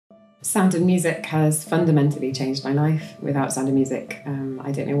Sound and Music has fundamentally changed my life. Without Sound and Music,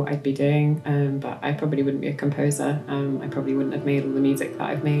 I don't know what I'd be doing, but I probably wouldn't be a composer. I probably wouldn't have made all the music that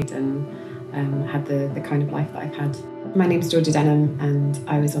I've made and had the kind of life that I've had. My name's Denham, and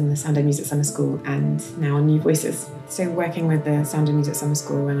I was on the Sound and Music Summer School and now on New Voices. So working with the Sound and Music Summer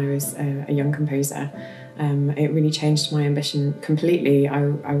School when I was a young composer, it really changed my ambition completely.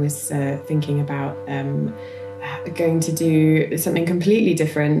 I was thinking about going to do something completely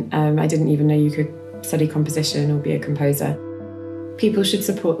different. I didn't even know you could study composition or be a composer. People should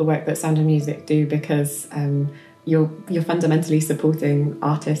support the work that Sound and Music do because you're fundamentally supporting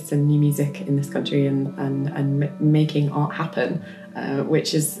artists and new music in this country and making art happen,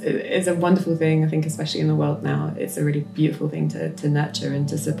 which is a wonderful thing, I think, especially in the world now. It's a really beautiful thing to nurture and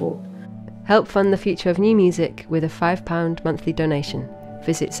to support. Help fund the future of new music with a £5 monthly donation.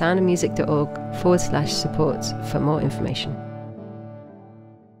 Visit soundandmusic.org/support for more information.